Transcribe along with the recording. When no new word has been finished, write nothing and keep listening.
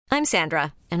I'm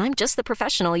Sandra, and I'm just the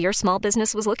professional your small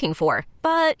business was looking for.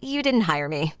 But you didn't hire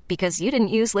me because you didn't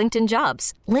use LinkedIn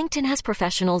Jobs. LinkedIn has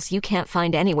professionals you can't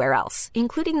find anywhere else,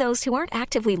 including those who aren't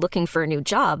actively looking for a new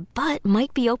job, but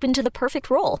might be open to the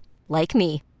perfect role, like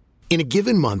me. In a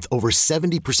given month, over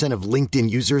 70% of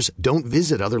LinkedIn users don't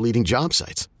visit other leading job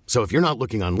sites. So if you're not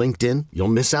looking on LinkedIn, you'll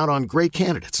miss out on great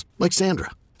candidates like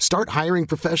Sandra. Start hiring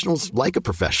professionals like a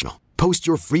professional. Post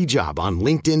your free job on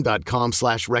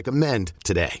linkedin.com/recommend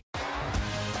today.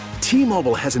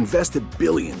 T-Mobile has invested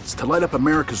billions to light up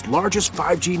America's largest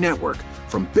 5G network,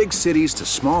 from big cities to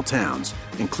small towns,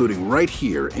 including right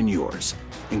here in yours.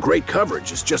 And great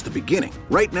coverage is just the beginning.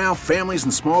 Right now, families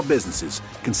and small businesses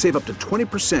can save up to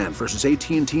 20% versus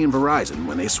AT&T and Verizon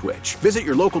when they switch. Visit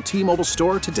your local T-Mobile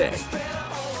store today.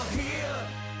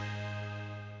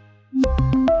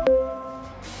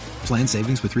 Plan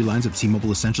savings with 3 lines of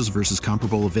T-Mobile Essentials versus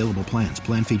comparable available plans.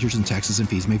 Plan features and taxes and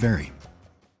fees may vary.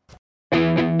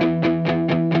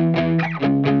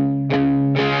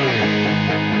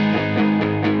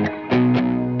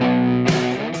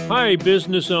 Hi,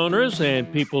 business owners and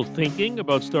people thinking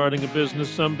about starting a business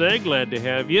someday. Glad to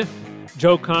have you.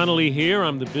 Joe Connolly here.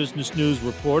 I'm the business news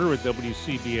reporter at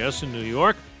WCBS in New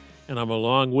York, and I'm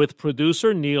along with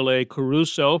producer Neil A.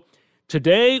 Caruso.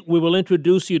 Today, we will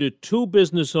introduce you to 2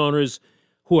 business owners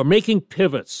who are making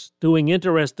pivots, doing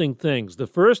interesting things. The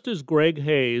first is Greg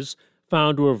Hayes,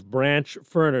 founder of Branch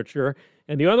Furniture,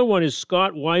 and the other one is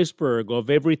Scott Weisberg of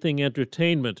Everything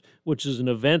Entertainment, which is an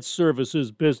event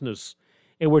services business.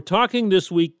 And we're talking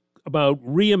this week about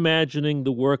reimagining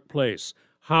the workplace,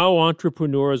 how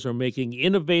entrepreneurs are making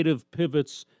innovative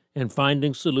pivots and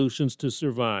finding solutions to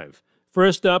survive.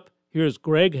 First up, here's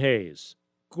Greg Hayes.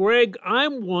 Greg,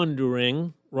 I'm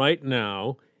wondering right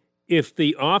now if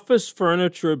the office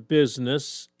furniture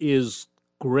business is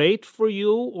great for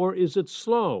you or is it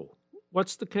slow?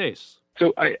 What's the case?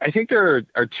 So I think there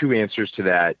are 2 answers to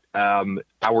that.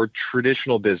 Our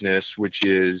traditional business, which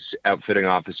is outfitting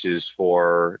offices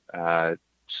for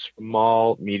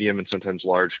small, medium, and sometimes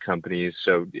large companies.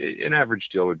 So an average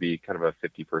deal would be kind of a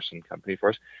 50-person company for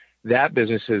us. That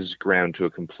business has ground to a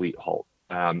complete halt.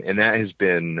 And that has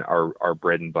been our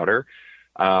bread and butter.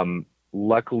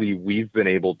 Luckily, we've been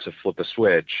able to flip a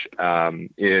switch.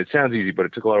 It sounds easy, but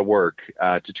it took a lot of work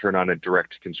to turn on a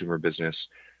direct-to-consumer business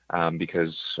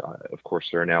because, of course,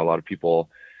 there are now a lot of people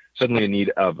suddenly in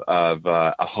need of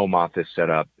a home office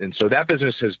setup. And so that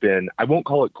business has been, I won't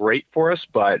call it great for us,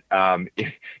 but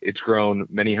it's grown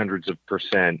many hundreds of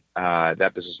percent.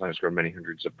 That business line has grown many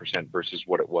hundreds of percent versus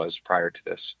what it was prior to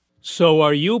this. So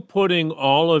are you putting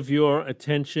all of your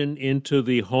attention into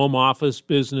the home office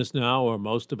business now, or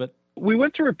most of it? We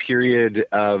went through a period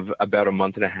of about a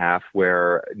month and a half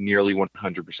where nearly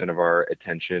 100% of our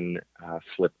attention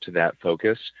flipped to that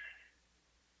focus.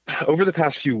 Over the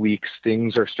past few weeks,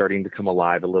 things are starting to come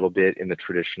alive a little bit in the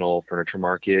traditional furniture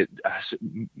market,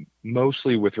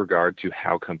 mostly with regard to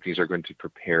how companies are going to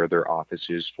prepare their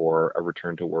offices for a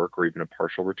return to work or even a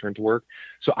partial return to work.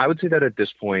 So I would say that at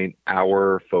this point,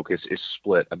 our focus is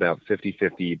split about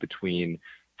 50-50 between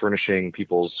furnishing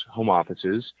people's home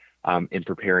offices and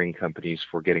preparing companies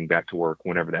for getting back to work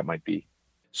whenever that might be.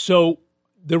 So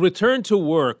the return to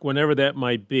work, whenever that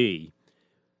might be,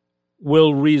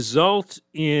 will result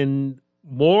in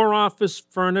more office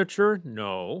furniture?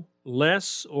 No.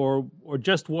 Less? Or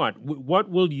just what? What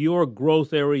will your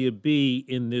growth area be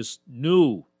in this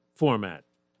new format?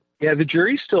 Yeah, the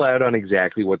jury's still out on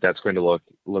exactly what that's going to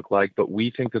look like, but we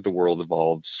think that the world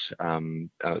evolves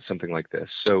something like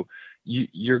this. So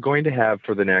you're going to have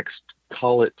for the next,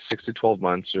 call it 6 to 12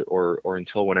 months or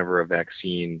until whenever a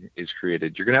vaccine is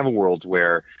created, you're going to have a world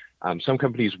where some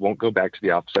companies won't go back to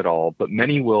the office at all, but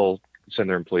many will send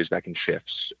their employees back in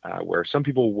shifts where some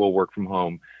people will work from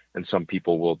home and some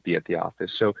people will be at the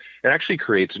office. So it actually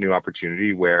creates a new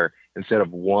opportunity where instead of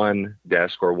one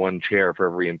desk or one chair for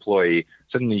every employee,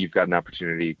 suddenly you've got an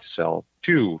opportunity to sell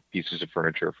 2 pieces of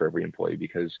furniture for every employee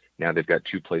because now they've got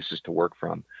 2 places to work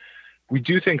from. We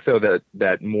do think, though,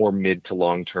 that more mid to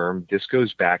long term, this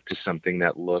goes back to something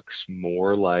that looks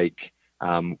more like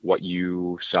what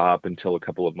you saw up until a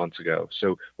couple of months ago.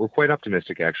 So we're quite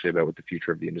optimistic, actually, about what the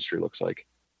future of the industry looks like.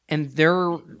 And they're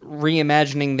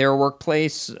reimagining their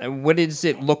workplace. What does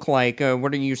it look like?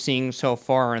 What are you seeing so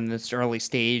far in this early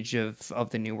stage of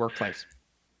the new workplace?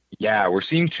 Yeah, we're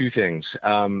seeing 2 things.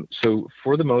 So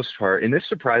for the most part, and this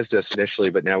surprised us initially,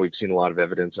 but now we've seen a lot of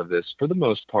evidence of this. For the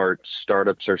most part,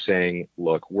 startups are saying,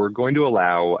 look, we're going to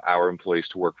allow our employees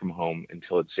to work from home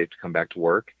until it's safe to come back to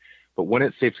work. But when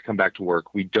it's safe to come back to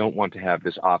work, we don't want to have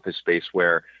this office space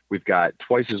where we've got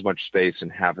twice as much space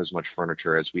and half as much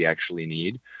furniture as we actually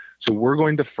need. So we're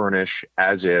going to furnish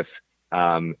as if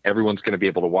everyone's going to be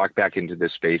able to walk back into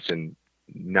this space in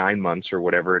 9 months or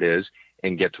whatever it is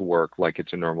and get to work like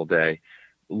it's a normal day.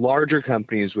 Larger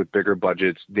companies with bigger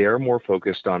budgets, they're more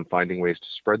focused on finding ways to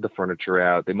spread the furniture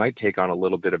out. They might take on a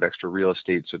little bit of extra real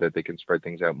estate so that they can spread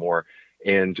things out more.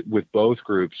 And with both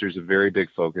groups, there's a very big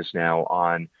focus now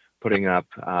on putting up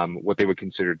what they would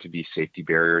consider to be safety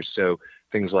barriers. So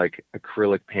things like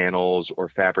acrylic panels or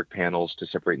fabric panels to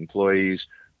separate employees,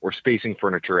 or spacing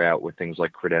furniture out with things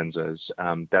like credenzas.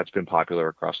 That's been popular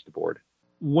across the board.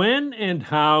 When and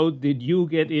how did you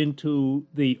get into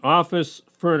the office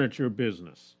furniture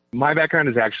business? My background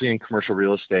is actually in commercial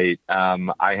real estate.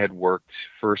 I had worked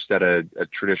first at a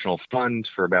traditional fund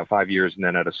for about 5 years, and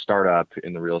then at a startup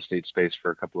in the real estate space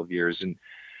for a couple of years.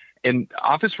 And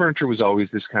office furniture was always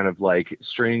this kind of like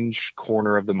strange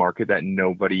corner of the market that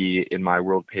nobody in my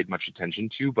world paid much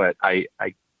attention to, but I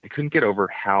couldn't get over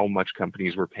how much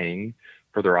companies were paying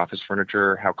for their office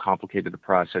furniture, how complicated the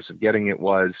process of getting it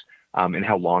was, and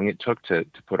how long it took to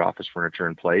put office furniture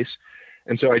in place.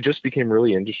 And so I just became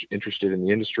really interested in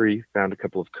the industry, found a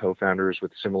couple of co-founders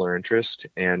with similar interest,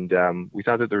 and we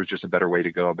thought that there was just a better way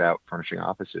to go about furnishing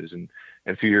offices. And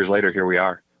a few years later, here we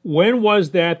are. When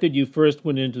was that you first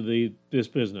went into this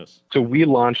business? So we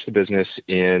launched the business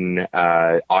in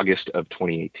August of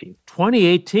 2018.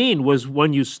 2018 was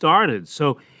when you started.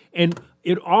 So, and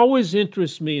it always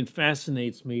interests me and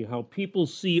fascinates me how people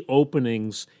see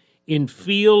openings in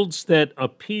fields that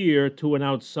appear to an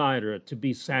outsider to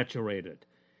be saturated.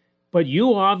 But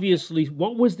you obviously,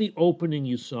 what was the opening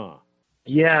you saw?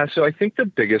 Yeah, so I think the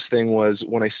biggest thing was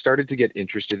when I started to get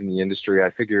interested in the industry, I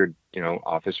figured,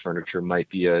 office furniture might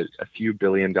be a few $1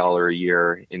 billion a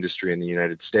year industry in the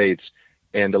United States.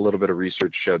 And a little bit of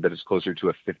research showed that it's closer to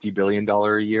a $50 billion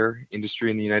a year industry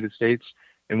in the United States.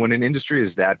 And when an industry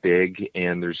is that big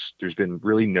and there's been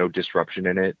really no disruption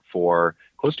in it for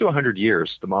close to 100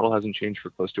 years, the model hasn't changed for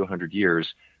close to 100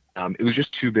 years, it was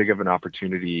just too big of an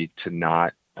opportunity to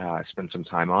not spend some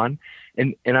time on.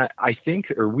 And I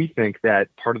think, or we think,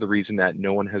 that part of the reason that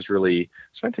no one has really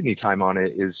spent any time on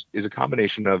it is a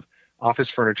combination of office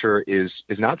furniture is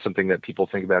not something that people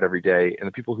think about every day. And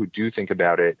the people who do think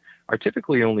about it are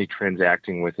typically only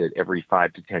transacting with it every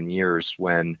 5 to 10 years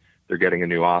when they're getting a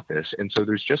new office. And so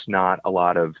there's just not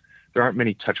there aren't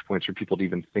many touch points for people to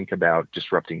even think about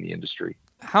disrupting the industry.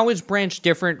 How is Branch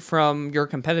different from your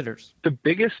competitors? The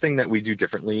biggest thing that we do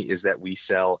differently is that we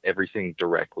sell everything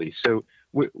directly. So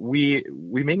we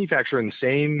manufacture in the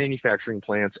same manufacturing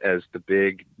plants as the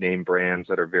big name brands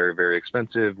that are very, very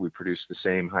expensive. We produce the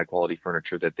same high quality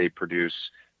furniture that they produce.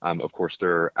 Of course,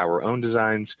 they're our own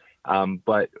designs.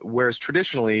 But whereas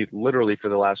traditionally, literally for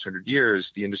the last 100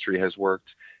 years, the industry has worked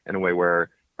in a way where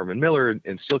Herman Miller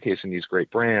and Steelcase and these great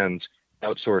brands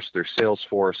outsource their sales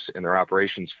force and their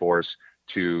operations force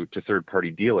to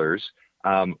third-party dealers.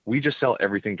 We just sell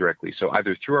everything directly. So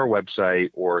either through our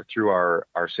website or through our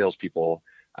salespeople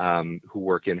who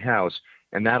work in-house.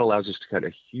 And that allows us to cut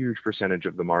a huge percentage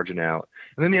of the margin out.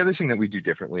 And then the other thing that we do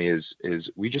differently is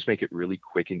we just make it really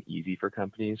quick and easy for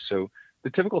companies. So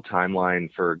the typical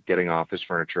timeline for getting office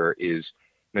furniture is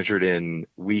measured in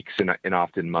weeks and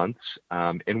often months.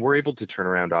 And we're able to turn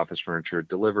around office furniture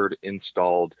delivered,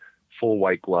 installed, full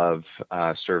white glove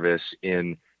service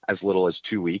in as little as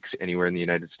 2 weeks anywhere in the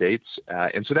United States.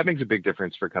 And so that makes a big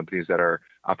difference for companies that are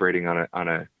operating on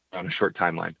a short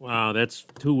timeline. Wow, that's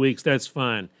 2 weeks. That's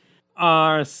fine.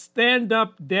 Are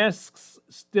stand-up desks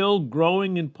still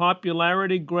growing in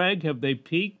popularity, Greg? Have they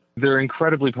peaked? They're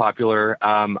incredibly popular.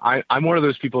 I'm one of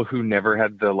those people who never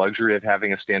had the luxury of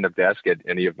having a stand-up desk at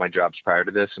any of my jobs prior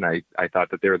to this, and I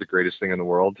thought that they were the greatest thing in the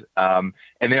world. And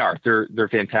they are. They're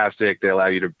fantastic. They allow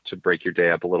you to break your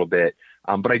day up a little bit.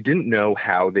 But I didn't know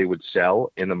how they would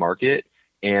sell in the market.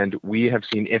 And we have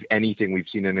seen, if anything, we've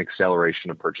seen an acceleration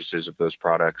of purchases of those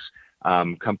products.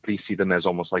 Companies see them as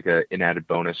almost like an added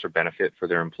bonus or benefit for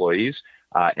their employees.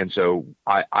 And so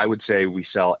I would say we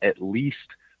sell at least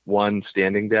one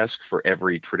standing desk for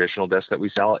every traditional desk that we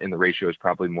sell. And the ratio is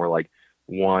probably more like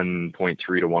 1.3 to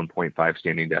 1.5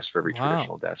 standing desks for every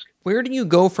traditional desk. Where do you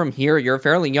go from here? You're a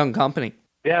fairly young company.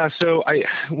 Yeah, so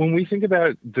when we think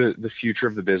about the future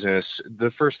of the business,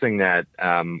 the first thing that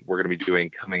we're going to be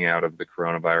doing coming out of the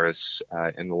coronavirus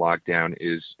and the lockdown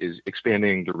is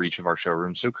expanding the reach of our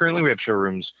showrooms. So currently we have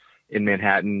showrooms in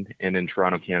Manhattan and in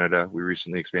Toronto, Canada. We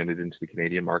recently expanded into the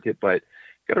Canadian market, but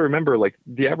you've got to remember, like,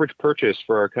 the average purchase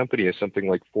for our company is something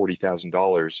like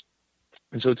 $40,000.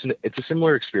 And so it's a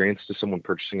similar experience to someone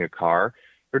purchasing a car.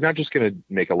 They're not just going to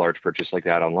make a large purchase like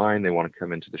that online. They want to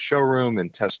come into the showroom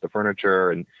and test the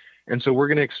furniture. And so we're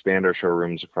going to expand our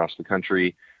showrooms across the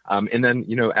country. And then,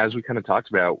 as we kind of talked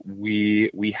about,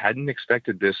 we hadn't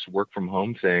expected this work from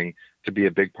home thing to be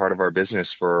a big part of our business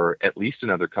for at least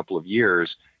another couple of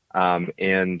years.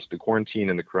 And the quarantine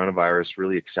and the coronavirus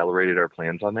really accelerated our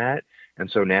plans on that. And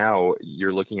so now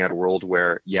you're looking at a world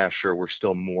where, yeah, sure, we're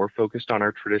still more focused on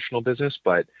our traditional business,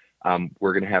 but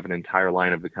we're going to have an entire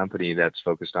line of the company that's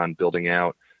focused on building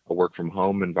out a work from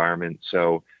home environment.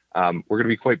 So we're going to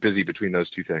be quite busy between those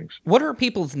two things. What are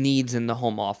people's needs in the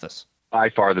home office? By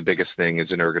far, the biggest thing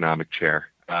is an ergonomic chair.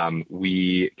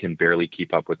 We can barely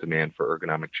keep up with demand for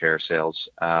ergonomic chair sales.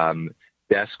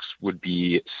 Desks would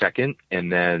be second,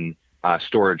 and then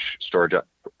storage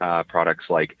products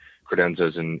like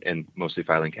credenzas and mostly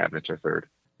filing cabinets are third.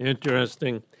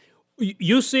 Interesting.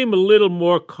 You seem a little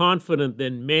more confident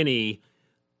than many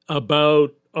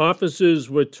about offices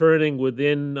returning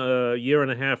within a year and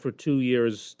a half or 2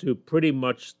 years to pretty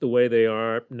much the way they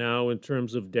are now in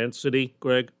terms of density,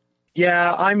 Greg?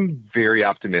 Yeah, I'm very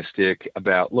optimistic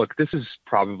about, look, this is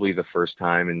probably the first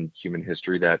time in human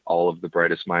history that all of the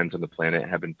brightest minds on the planet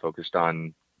have been focused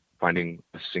on finding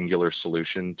a singular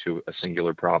solution to a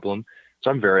singular problem.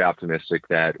 So I'm very optimistic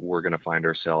that we're going to find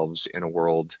ourselves in a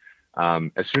world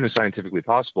as soon as scientifically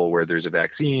possible where there's a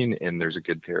vaccine and there's a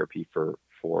good therapy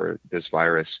for this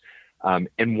virus.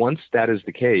 And once that is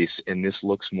the case, and this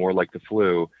looks more like the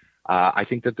flu, I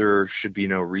think that there should be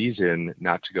no reason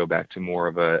not to go back to more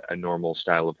of a normal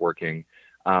style of working.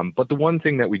 But the one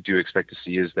thing that we do expect to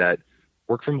see is that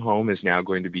work from home is now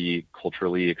going to be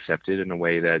culturally accepted in a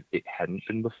way that it hadn't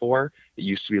been before. It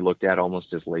used to be looked at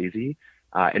almost as lazy.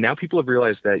 And now people have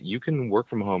realized that you can work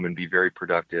from home and be very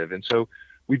productive. And so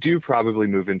we do probably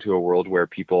move into a world where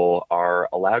people are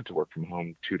allowed to work from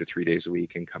home 2 to 3 days a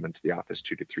week and come into the office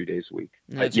 2 to 3 days a week.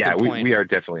 Yeah, we are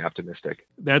definitely optimistic.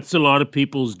 That's a lot of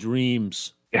people's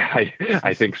dreams.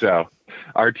 I think so.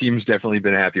 Our team's definitely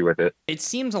been happy with it. It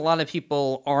seems a lot of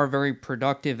people are very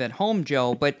productive at home,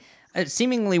 Joe, but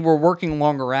seemingly we're working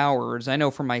longer hours. I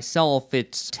know for myself,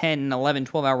 it's 10, 11,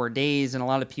 12-hour days, and a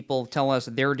lot of people tell us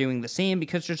they're doing the same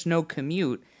because there's no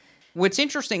commute. What's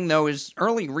interesting, though, is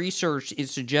early research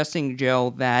is suggesting,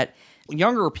 Joe, that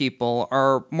younger people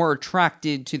are more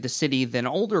attracted to the city than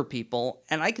older people.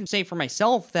 And I can say for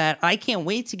myself that I can't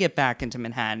wait to get back into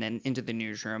Manhattan and into the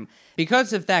newsroom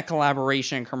because of that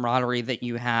collaboration and camaraderie that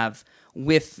you have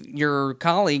with your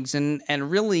colleagues. And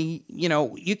really,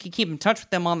 you can keep in touch with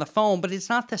them on the phone, but it's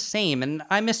not the same. And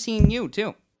I miss seeing you,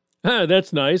 too.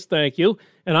 That's nice. Thank you.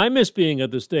 And I miss being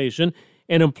at the station.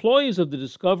 And employees of the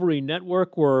Discovery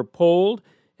Network were polled,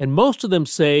 and most of them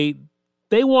say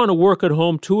they want to work at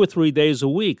home 2 or 3 days a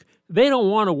week. They don't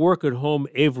want to work at home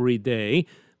every day.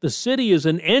 The city is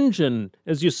an engine,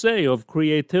 as you say, of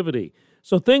creativity.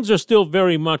 So things are still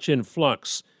very much in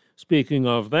flux. Speaking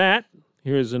of that,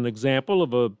 here's an example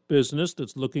of a business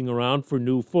that's looking around for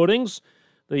new footings.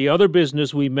 The other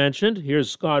business we mentioned,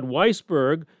 here's Scott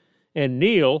Weisberg and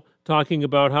Neil talking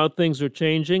about how things are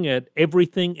changing at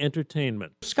Everything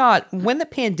Entertainment. Scott, when the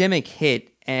pandemic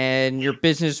hit and your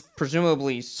business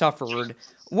presumably suffered,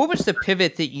 what was the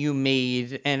pivot that you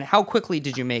made and how quickly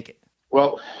did you make it?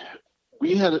 Well,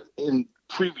 we had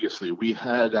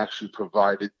actually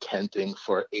provided tenting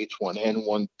for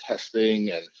H1N1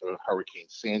 testing and for Hurricane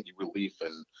Sandy relief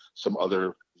and some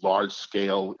other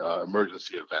large-scale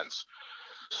emergency events.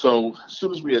 So as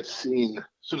soon as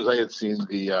I had seen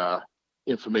the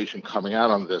information coming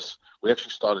out on this, we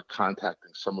actually started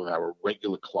contacting some of our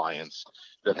regular clients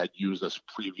that had used us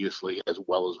previously, as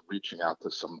well as reaching out to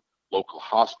some local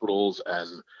hospitals and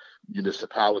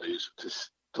municipalities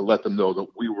to let them know that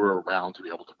we were around to be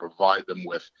able to provide them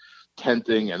with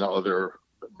tenting and other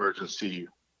emergency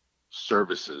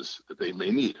services that they may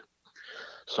need.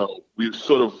 So we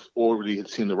sort of already had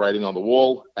seen the writing on the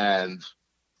wall and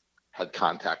had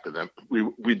contacted them.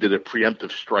 We did a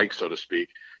preemptive strike, so to speak,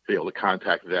 to be able to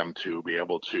contact them to be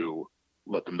able to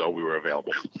let them know we were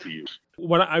available to use.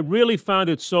 What I really found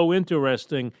it so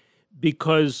interesting,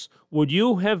 because would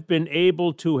you have been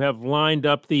able to have lined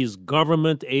up these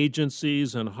government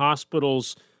agencies and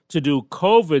hospitals to do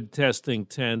COVID testing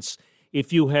tents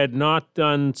if you had not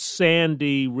done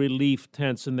Sandy relief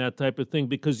tents and that type of thing?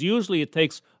 Because usually it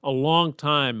takes a long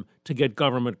time to get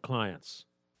government clients.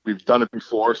 We've done it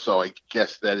before, so I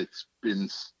guess that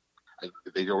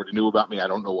they already knew about me. I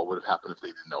don't know what would have happened if they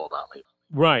didn't know about me.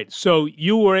 Right. So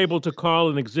you were able to call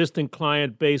an existing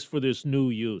client base for this new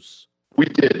use. We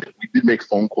did. We did make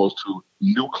phone calls to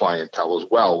new clientele as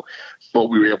well, but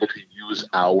we were able to use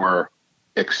our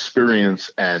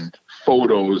experience and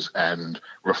photos and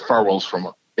referrals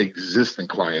from existing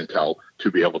clientele to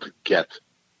be able to get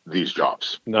these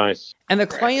jobs. Nice. And the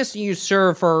clients that you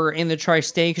serve are in the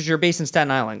tri-state because you're based in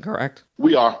Staten Island, correct?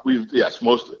 We are.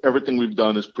 Everything we've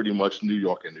done is pretty much New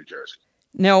York and New Jersey.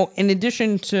 Now, in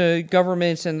addition to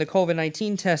governments and the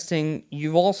COVID-19 testing,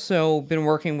 you've also been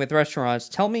working with restaurants.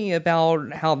 Tell me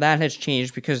about how that has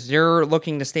changed because they're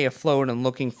looking to stay afloat and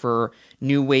looking for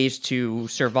new ways to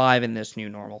survive in this new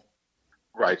normal.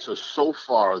 Right. So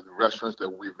far, the restaurants that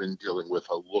we've been dealing with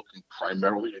are looking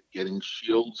primarily at getting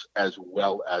shields as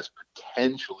well as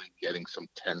potentially getting some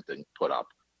tenting put up.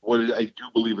 What I do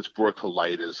believe it's brought to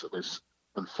light is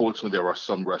unfortunately, there are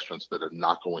some restaurants that are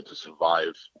not going to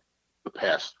survive the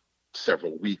past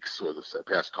several weeks or the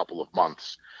past couple of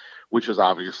months, which is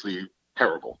obviously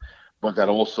terrible. But that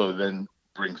also then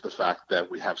brings the fact that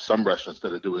we have some restaurants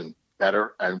that are doing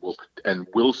better and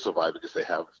will survive because they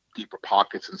have deeper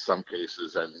pockets in some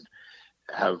cases and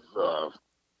have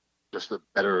just a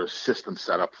better system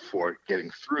set up for getting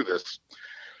through this.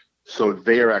 So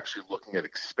they are actually looking at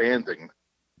expanding.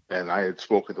 And I had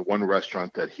spoken to one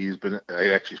restaurant that I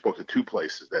actually spoke to two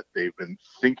places that they've been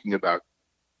thinking about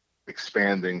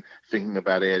expanding, thinking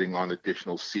about adding on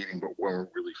additional seating, but weren't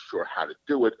really sure how to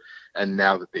do it. And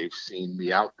now that they've seen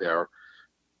me out there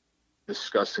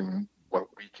discussing what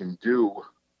we can do,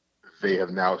 they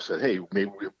have now said, hey,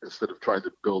 maybe instead of trying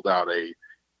to build out a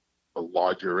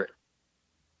larger,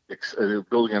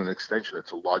 building out an extension,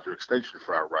 it's a larger extension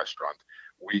for our restaurant.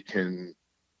 We can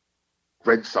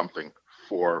rent something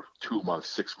for 2 months,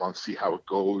 6 months, see how it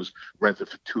goes, rent it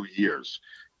for 2 years,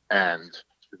 and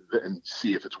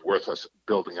see if it's worth us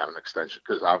building out an extension,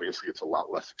 because obviously it's a lot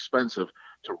less expensive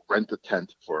to rent a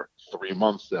tent for 3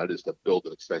 months than it is to build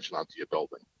an extension onto your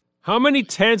building. How many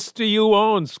tents do you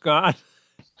own, Scott?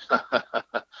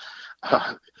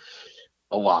 A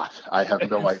lot. I have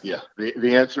no idea.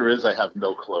 The answer is I have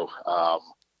no clue.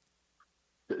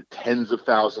 Tens of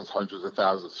thousands, hundreds of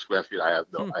thousands of square feet. I have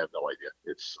no idea.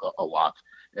 It's a lot,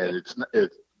 and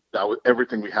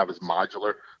everything we have is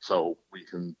modular, so we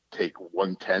can take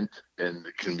one tent and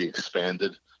it can be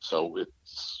expanded. So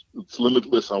it's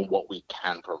limitless on what we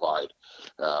can provide.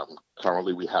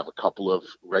 Currently, we have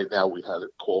right now we had a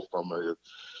call from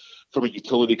a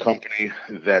utility company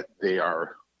that they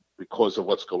are, because of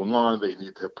what's going on, they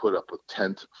need to put up a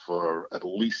tent for at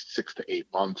least 6 to 8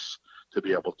 months to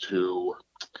be able to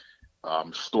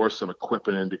store some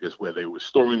equipment in, because where they were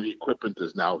storing the equipment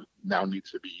is now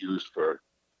needs to be used for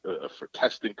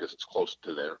testing because it's close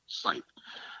to their site.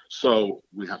 So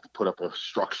we have to put up a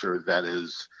structure that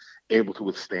is able to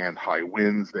withstand high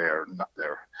winds. They're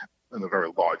in a very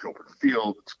large open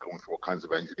field. It's going through all kinds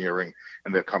of engineering,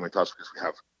 and they're coming to us because we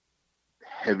have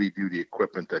heavy duty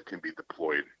equipment that can be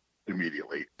deployed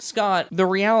immediately. Scott, the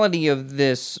reality of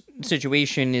this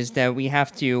situation is that we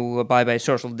have to abide by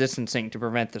social distancing to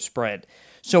prevent the spread.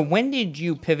 So when did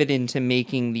you pivot into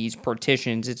making these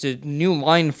partitions? It's a new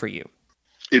line for you.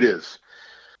 It is.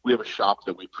 We have a shop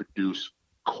that we produce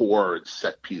core and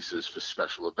set pieces for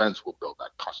special events. We'll build like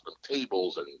custom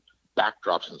tables and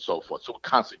backdrops and so forth. So we're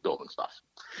constantly building stuff.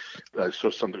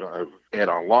 So something I add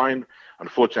online.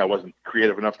 Unfortunately, I wasn't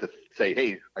creative enough to say,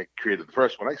 hey, I created the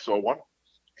first one. I saw one.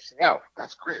 I said, yeah,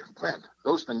 that's great. Man,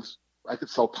 those things, I could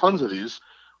sell tons of these.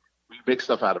 We make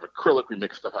stuff out of acrylic. We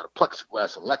make stuff out of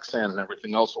plexiglass and Lexan and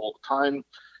everything else all the time.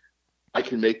 I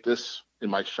can make this in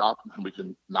my shop, and we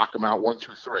can knock them out 1,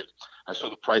 2, 3. I saw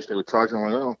the price they were charging.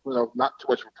 I'm like, not too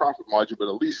much of a profit margin, but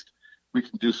at least we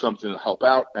can do something to help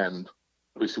out, and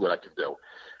let me see what I can do.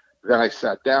 Then I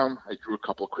sat down. I drew a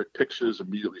couple of quick pictures,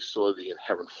 immediately saw the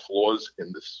inherent flaws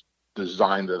in this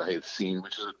design that I had seen,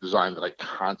 which is a design that I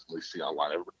constantly see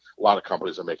online. A lot of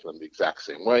companies are making them the exact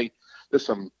same way. There's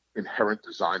some inherent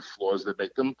design flaws that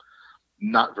make them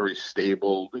not very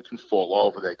stable. They can fall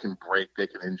over, they can break, they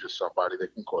can injure somebody, they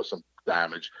can cause some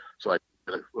damage. So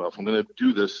if I'm going to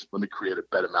do this, let me create a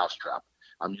better mousetrap.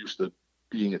 I'm used to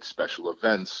being at special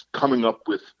events, coming up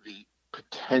with the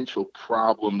potential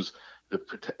problems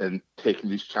and taking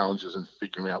these challenges and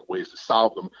figuring out ways to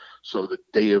solve them. So the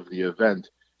day of the event,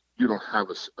 you don't have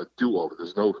a do-over.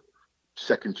 There's no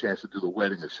second chance to do the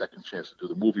wedding, a second chance to do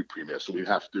the movie premiere. So we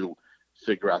have to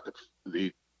figure out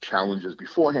the challenges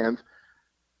beforehand.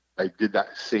 I did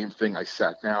that same thing. I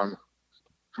sat down,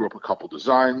 drew up a couple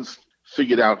designs,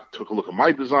 took a look at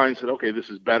my design, said, okay, this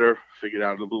is better, figured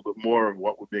out a little bit more of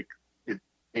what would make it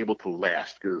able to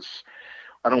last, because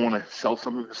I don't want to sell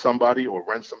something to somebody or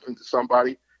rent something to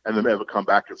somebody and then ever come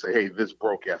back and say, hey, this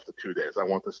broke after 2 days. I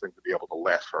want this thing to be able to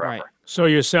last forever. Right. So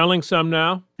you're selling some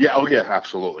now? Yeah,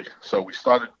 absolutely. So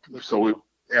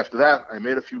after that, I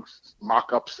made a few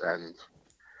mock-ups, and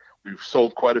We've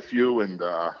sold quite a few, and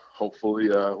hopefully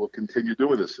we'll continue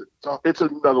doing this. It's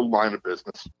another line of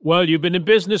business. Well, you've been in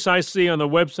business, I see, on the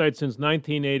website since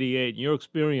 1988. Your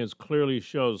experience clearly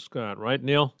shows, Scott, right,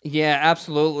 Neil? Yeah,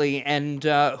 absolutely. And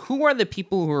who are the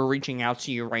people who are reaching out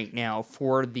to you right now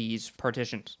for these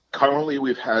partitions? Currently,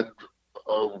 we've had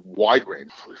a wide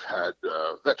range. We've had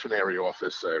a veterinary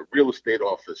office, a real estate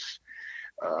office,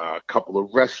 a couple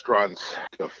of restaurants,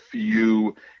 a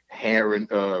few hair and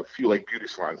a few like beauty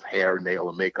salons, hair, nail,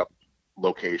 and makeup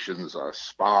locations, a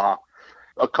spa.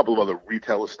 A couple of other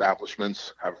retail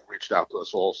establishments have reached out to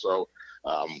us also.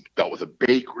 Dealt with a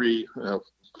bakery.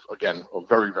 Again, a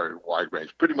very, very wide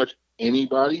range. Pretty much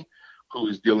anybody who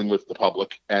is dealing with the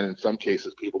public, and in some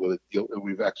cases, people that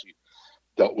we've actually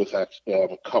dealt with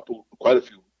quite a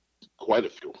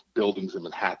few buildings in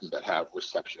Manhattan that have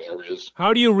reception areas.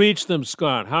 How do you reach them,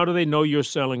 Scott? How do they know you're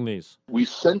selling these? We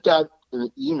sent out an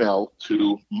email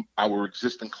to our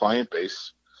existing client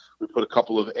base. We put a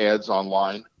couple of ads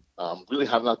online. Really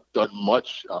have not done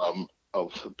much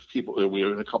of people.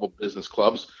 We're in a couple of business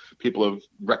clubs. People have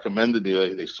recommended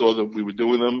me. They saw that we were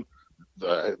doing them.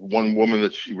 The one woman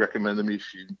that she recommended me,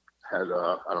 she had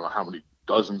I don't know how many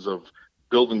dozens of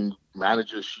building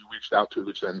managers she reached out to,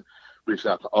 which then reached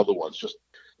out to other ones. Just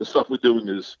the stuff we're doing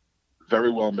is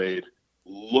very well made,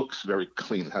 looks very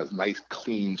clean, has nice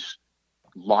clean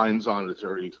lines on it. It's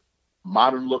very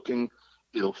modern looking.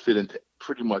 It'll fit into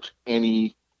pretty much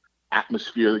any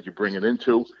atmosphere that you bring it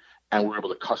into, and we're able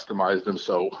to customize them.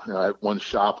 So I have one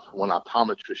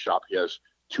optometrist shop. He has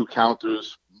 2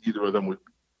 counters. Neither of them would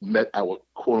met our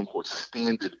quote unquote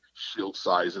standard shield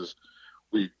sizes.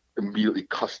 We immediately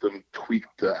custom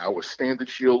tweaked our standard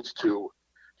shields to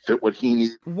fit what he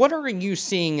needs. What are you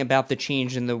seeing about the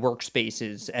change in the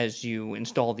workspaces as you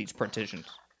install these partitions?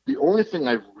 The only thing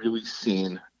I've really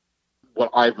seen,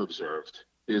 what I've observed,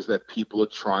 is that people are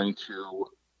trying to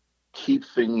keep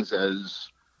things as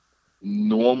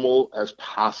normal as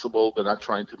possible. They're not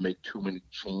trying to make too many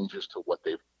changes to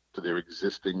their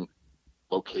existing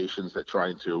locations. They're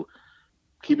trying to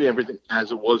keep everything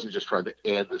as it was and just trying to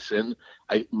add this in.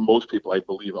 Most people, I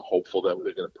believe, are hopeful that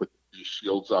they're going to put these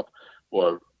shields up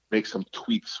or make some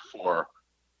tweaks for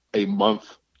a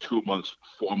month, 2 months,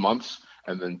 4 months,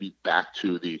 and then be back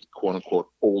to the quote-unquote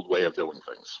old way of doing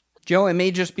things. Joe, it may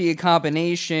just be a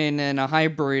combination and a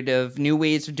hybrid of new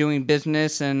ways of doing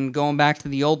business and going back to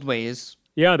the old ways.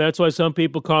 Yeah, that's why some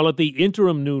people call it the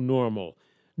interim new normal.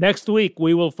 Next week,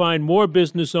 we will find more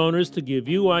business owners to give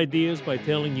you ideas by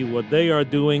telling you what they are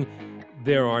doing.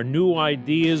 There are new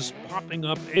ideas popping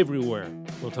up everywhere.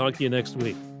 We'll talk to you next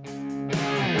week.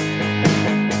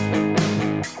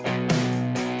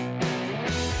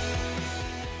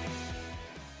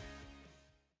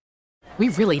 We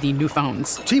really need new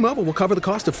phones. T-Mobile will cover the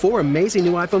cost of 4 amazing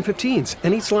new iPhone 15s,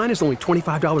 and each line is only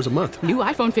 $25 a month. New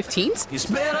iPhone 15s? It's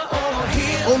better over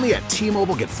here. Only at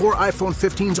T-Mobile, get 4 iPhone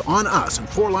 15s on us and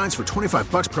 4 lines for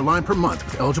 $25 per line per month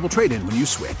with eligible trade-in when you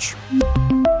switch.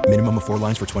 Minimum of 4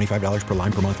 lines for $25 per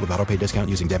line per month with autopay discount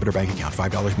using debit or bank account.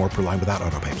 $5 more per line without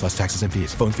autopay, plus taxes and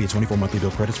fees. Phone fee at 24 monthly bill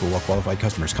credits for well-qualified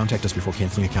customers. Contact us before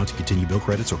canceling account to continue bill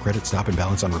credits or credit stop and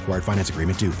balance on required finance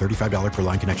agreement due. $35 per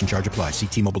line connection charge applies. See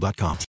T-Mobile.com.